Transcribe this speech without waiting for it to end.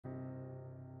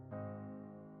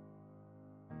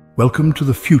Welcome to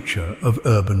the future of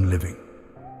urban living.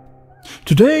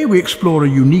 Today we explore a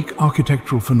unique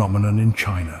architectural phenomenon in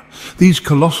China. These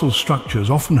colossal structures,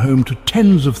 often home to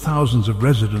tens of thousands of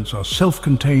residents, are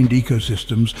self-contained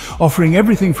ecosystems offering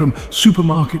everything from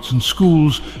supermarkets and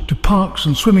schools to parks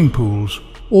and swimming pools,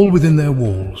 all within their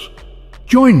walls.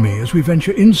 Join me as we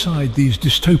venture inside these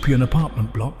dystopian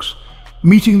apartment blocks,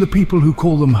 meeting the people who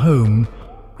call them home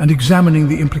and examining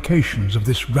the implications of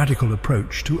this radical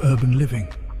approach to urban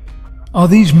living. Are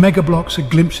these megablocks a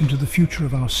glimpse into the future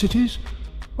of our cities,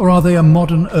 or are they a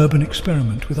modern urban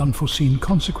experiment with unforeseen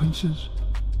consequences?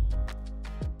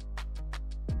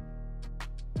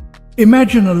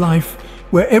 Imagine a life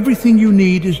where everything you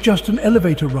need is just an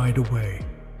elevator ride away.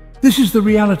 This is the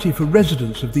reality for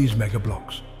residents of these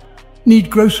megablocks. Need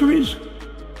groceries?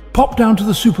 Pop down to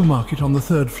the supermarket on the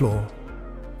 3rd floor.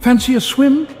 Fancy a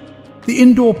swim? The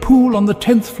indoor pool on the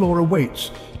 10th floor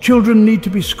awaits. Children need to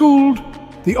be schooled?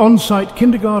 The on-site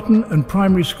kindergarten and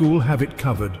primary school have it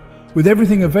covered. With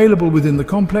everything available within the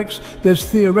complex, there's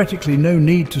theoretically no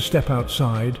need to step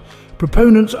outside.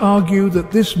 Proponents argue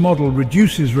that this model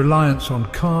reduces reliance on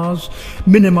cars,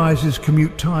 minimizes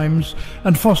commute times,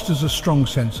 and fosters a strong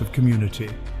sense of community.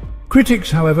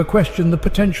 Critics, however, question the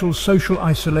potential social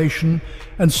isolation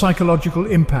and psychological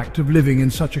impact of living in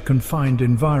such a confined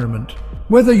environment.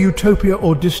 Whether utopia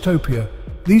or dystopia,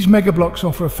 these megablocks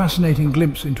offer a fascinating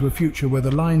glimpse into a future where the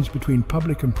lines between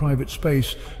public and private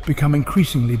space become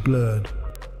increasingly blurred.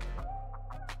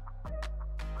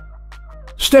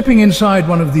 Stepping inside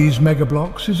one of these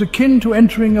megablocks is akin to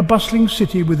entering a bustling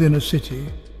city within a city.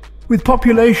 With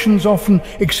populations often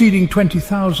exceeding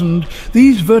 20,000,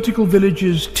 these vertical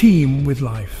villages teem with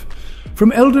life.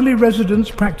 From elderly residents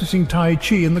practicing Tai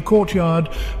Chi in the courtyard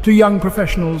to young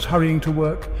professionals hurrying to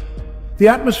work, the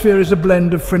atmosphere is a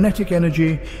blend of frenetic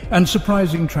energy and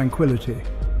surprising tranquility.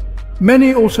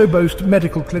 Many also boast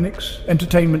medical clinics,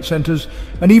 entertainment centers,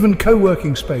 and even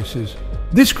co-working spaces.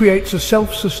 This creates a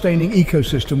self-sustaining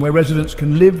ecosystem where residents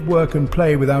can live, work, and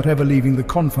play without ever leaving the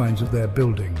confines of their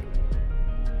building.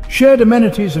 Shared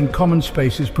amenities and common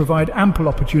spaces provide ample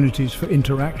opportunities for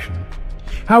interaction.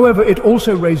 However, it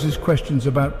also raises questions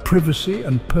about privacy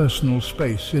and personal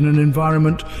space in an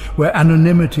environment where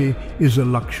anonymity is a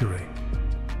luxury.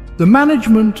 The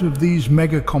management of these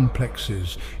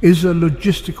mega-complexes is a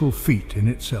logistical feat in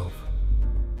itself.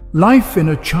 Life in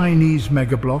a Chinese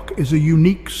megablock is a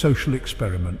unique social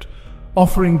experiment,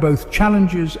 offering both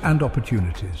challenges and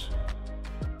opportunities.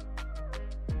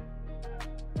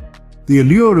 The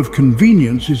allure of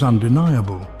convenience is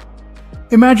undeniable.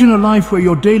 Imagine a life where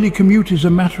your daily commute is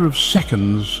a matter of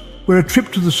seconds, where a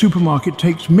trip to the supermarket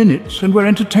takes minutes, and where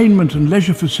entertainment and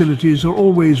leisure facilities are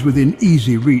always within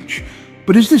easy reach.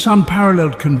 But is this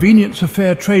unparalleled convenience a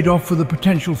fair trade-off for the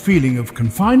potential feeling of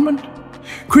confinement?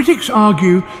 Critics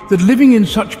argue that living in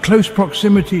such close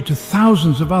proximity to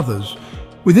thousands of others,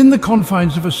 within the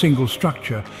confines of a single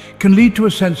structure, can lead to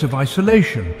a sense of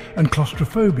isolation and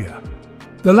claustrophobia.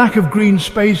 The lack of green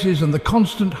spaces and the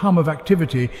constant hum of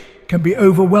activity can be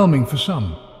overwhelming for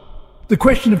some. The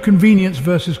question of convenience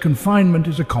versus confinement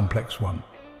is a complex one.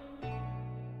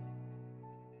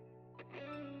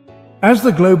 As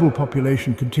the global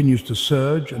population continues to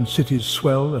surge and cities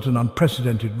swell at an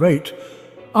unprecedented rate,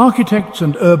 architects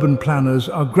and urban planners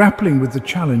are grappling with the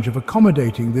challenge of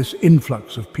accommodating this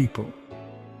influx of people.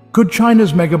 Could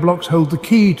China's megablocks hold the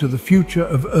key to the future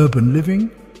of urban living?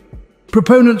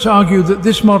 Proponents argue that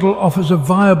this model offers a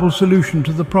viable solution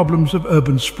to the problems of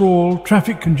urban sprawl,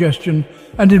 traffic congestion,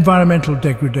 and environmental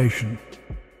degradation.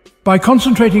 By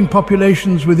concentrating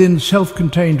populations within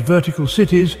self-contained vertical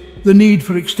cities, the need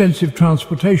for extensive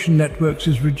transportation networks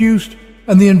is reduced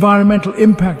and the environmental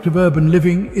impact of urban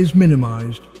living is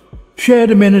minimized.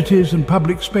 Shared amenities and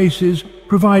public spaces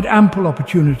provide ample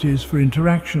opportunities for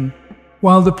interaction,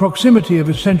 while the proximity of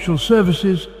essential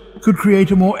services could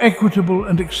create a more equitable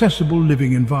and accessible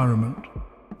living environment.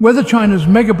 Whether China's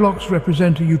megablocks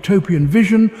represent a utopian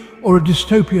vision or a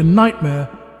dystopian nightmare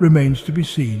remains to be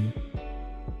seen.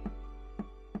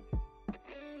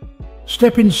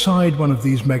 Step inside one of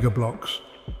these megablocks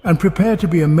and prepare to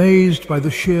be amazed by the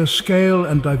sheer scale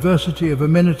and diversity of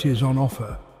amenities on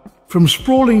offer. From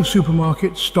sprawling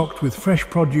supermarkets stocked with fresh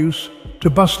produce to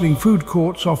bustling food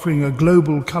courts offering a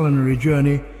global culinary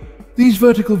journey, these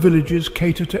vertical villages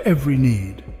cater to every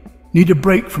need. Need a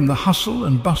break from the hustle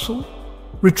and bustle?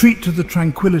 Retreat to the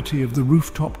tranquility of the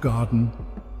rooftop garden,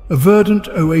 a verdant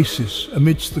oasis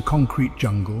amidst the concrete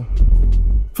jungle.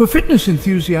 For fitness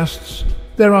enthusiasts,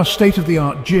 there are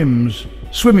state-of-the-art gyms,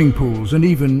 swimming pools, and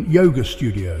even yoga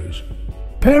studios.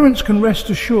 Parents can rest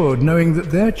assured knowing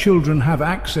that their children have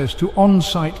access to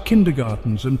on-site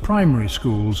kindergartens and primary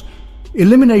schools,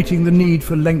 eliminating the need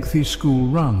for lengthy school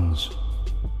runs.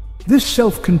 This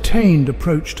self-contained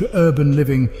approach to urban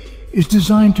living is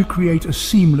designed to create a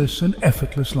seamless and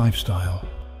effortless lifestyle.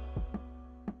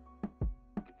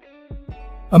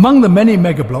 Among the many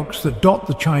megablocks that dot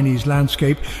the Chinese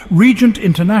landscape, Regent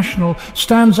International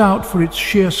stands out for its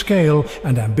sheer scale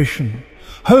and ambition.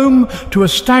 Home to a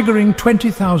staggering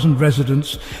 20,000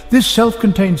 residents, this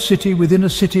self-contained city within a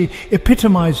city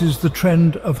epitomizes the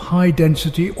trend of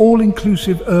high-density,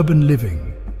 all-inclusive urban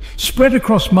living. Spread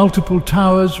across multiple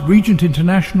towers, Regent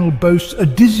International boasts a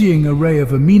dizzying array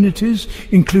of amenities,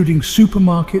 including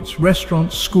supermarkets,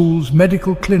 restaurants, schools,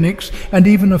 medical clinics, and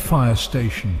even a fire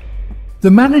station.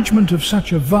 The management of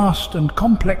such a vast and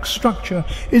complex structure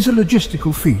is a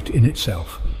logistical feat in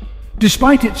itself.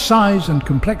 Despite its size and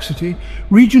complexity,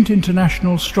 Regent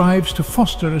International strives to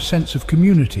foster a sense of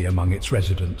community among its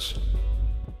residents.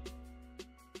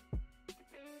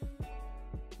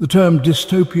 The term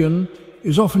dystopian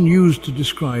is often used to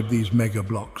describe these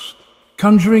mega-blocks,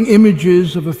 conjuring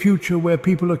images of a future where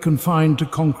people are confined to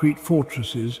concrete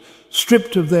fortresses,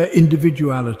 stripped of their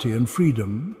individuality and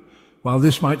freedom. While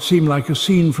this might seem like a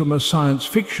scene from a science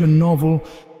fiction novel,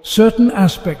 certain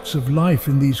aspects of life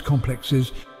in these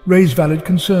complexes raise valid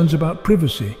concerns about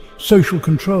privacy, social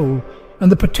control,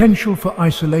 and the potential for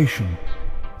isolation.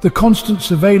 The constant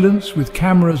surveillance, with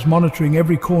cameras monitoring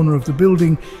every corner of the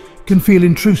building, can feel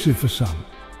intrusive for some.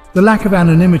 The lack of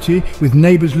anonymity, with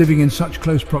neighbors living in such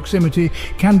close proximity,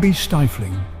 can be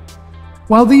stifling.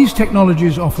 While these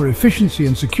technologies offer efficiency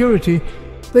and security,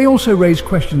 they also raise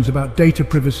questions about data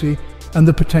privacy and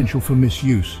the potential for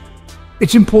misuse.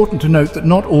 It's important to note that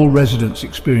not all residents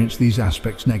experience these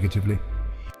aspects negatively.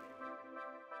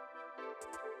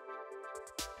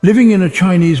 Living in a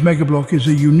Chinese megablock is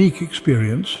a unique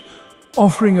experience,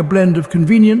 offering a blend of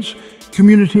convenience,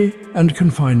 community, and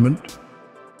confinement.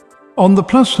 On the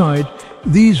plus side,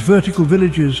 these vertical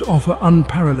villages offer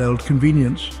unparalleled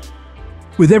convenience.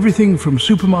 With everything from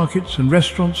supermarkets and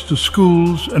restaurants to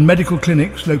schools and medical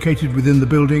clinics located within the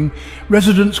building,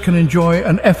 residents can enjoy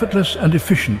an effortless and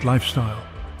efficient lifestyle.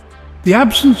 The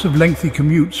absence of lengthy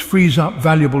commutes frees up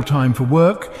valuable time for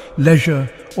work,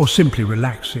 leisure, or simply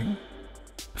relaxing.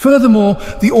 Furthermore,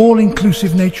 the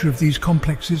all-inclusive nature of these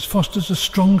complexes fosters a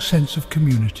strong sense of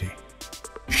community.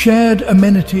 Shared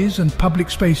amenities and public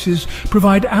spaces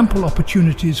provide ample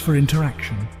opportunities for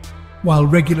interaction, while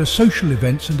regular social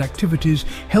events and activities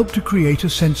help to create a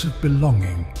sense of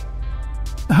belonging.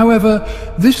 However,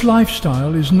 this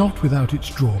lifestyle is not without its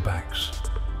drawbacks.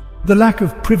 The lack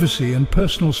of privacy and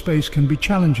personal space can be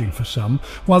challenging for some,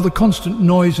 while the constant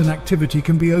noise and activity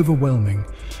can be overwhelming.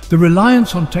 The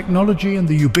reliance on technology and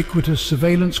the ubiquitous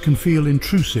surveillance can feel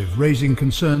intrusive, raising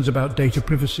concerns about data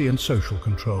privacy and social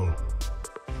control.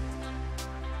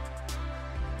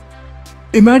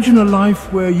 Imagine a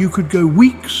life where you could go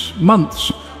weeks,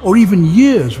 months, or even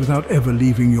years without ever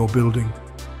leaving your building.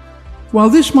 While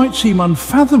this might seem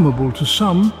unfathomable to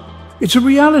some, it's a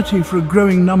reality for a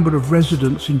growing number of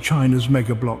residents in China's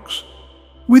megablocks.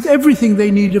 With everything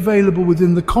they need available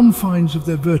within the confines of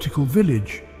their vertical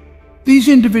village, these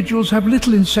individuals have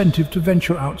little incentive to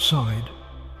venture outside.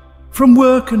 From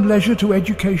work and leisure to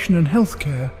education and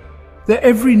healthcare, their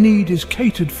every need is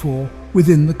catered for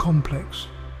within the complex.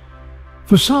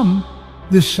 For some,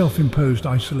 this self-imposed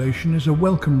isolation is a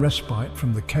welcome respite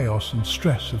from the chaos and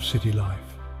stress of city life.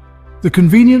 The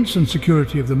convenience and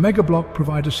security of the megablock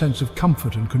provide a sense of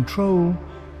comfort and control,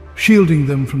 shielding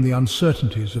them from the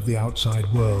uncertainties of the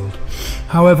outside world.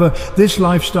 However, this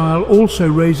lifestyle also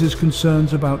raises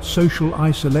concerns about social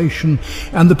isolation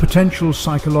and the potential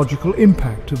psychological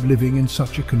impact of living in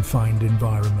such a confined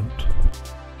environment.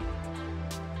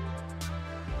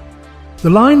 The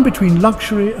line between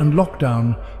luxury and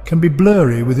lockdown can be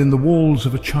blurry within the walls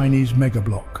of a Chinese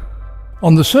megablock.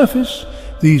 On the surface,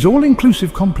 these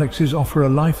all-inclusive complexes offer a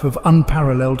life of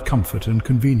unparalleled comfort and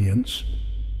convenience.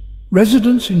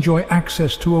 Residents enjoy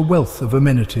access to a wealth of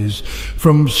amenities,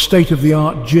 from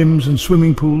state-of-the-art gyms and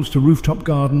swimming pools to rooftop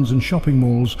gardens and shopping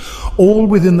malls, all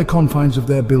within the confines of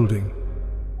their building.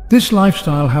 This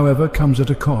lifestyle, however, comes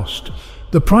at a cost.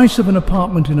 The price of an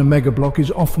apartment in a megablock is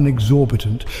often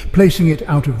exorbitant, placing it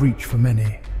out of reach for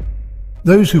many.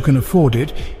 Those who can afford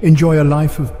it enjoy a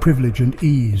life of privilege and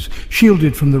ease,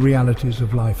 shielded from the realities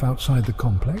of life outside the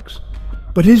complex.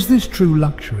 But is this true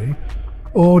luxury,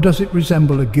 or does it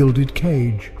resemble a gilded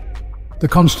cage? The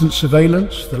constant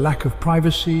surveillance, the lack of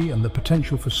privacy, and the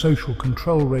potential for social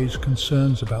control raise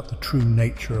concerns about the true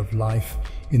nature of life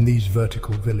in these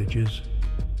vertical villages.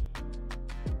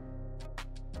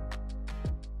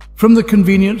 From the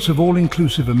convenience of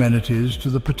all-inclusive amenities to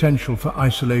the potential for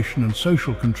isolation and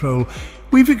social control,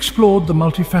 we've explored the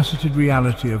multifaceted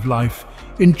reality of life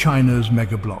in China's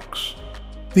megablocks.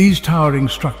 These towering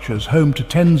structures, home to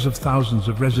tens of thousands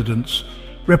of residents,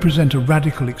 represent a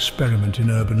radical experiment in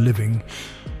urban living,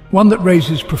 one that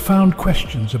raises profound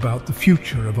questions about the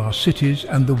future of our cities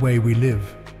and the way we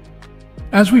live.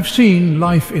 As we've seen,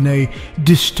 life in a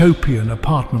dystopian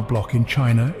apartment block in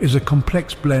China is a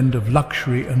complex blend of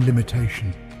luxury and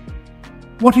limitation.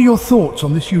 What are your thoughts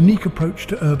on this unique approach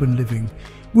to urban living?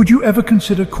 Would you ever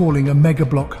consider calling a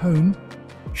megablock home?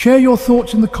 Share your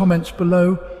thoughts in the comments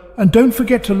below, and don't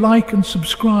forget to like and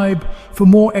subscribe for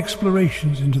more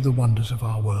explorations into the wonders of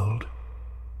our world.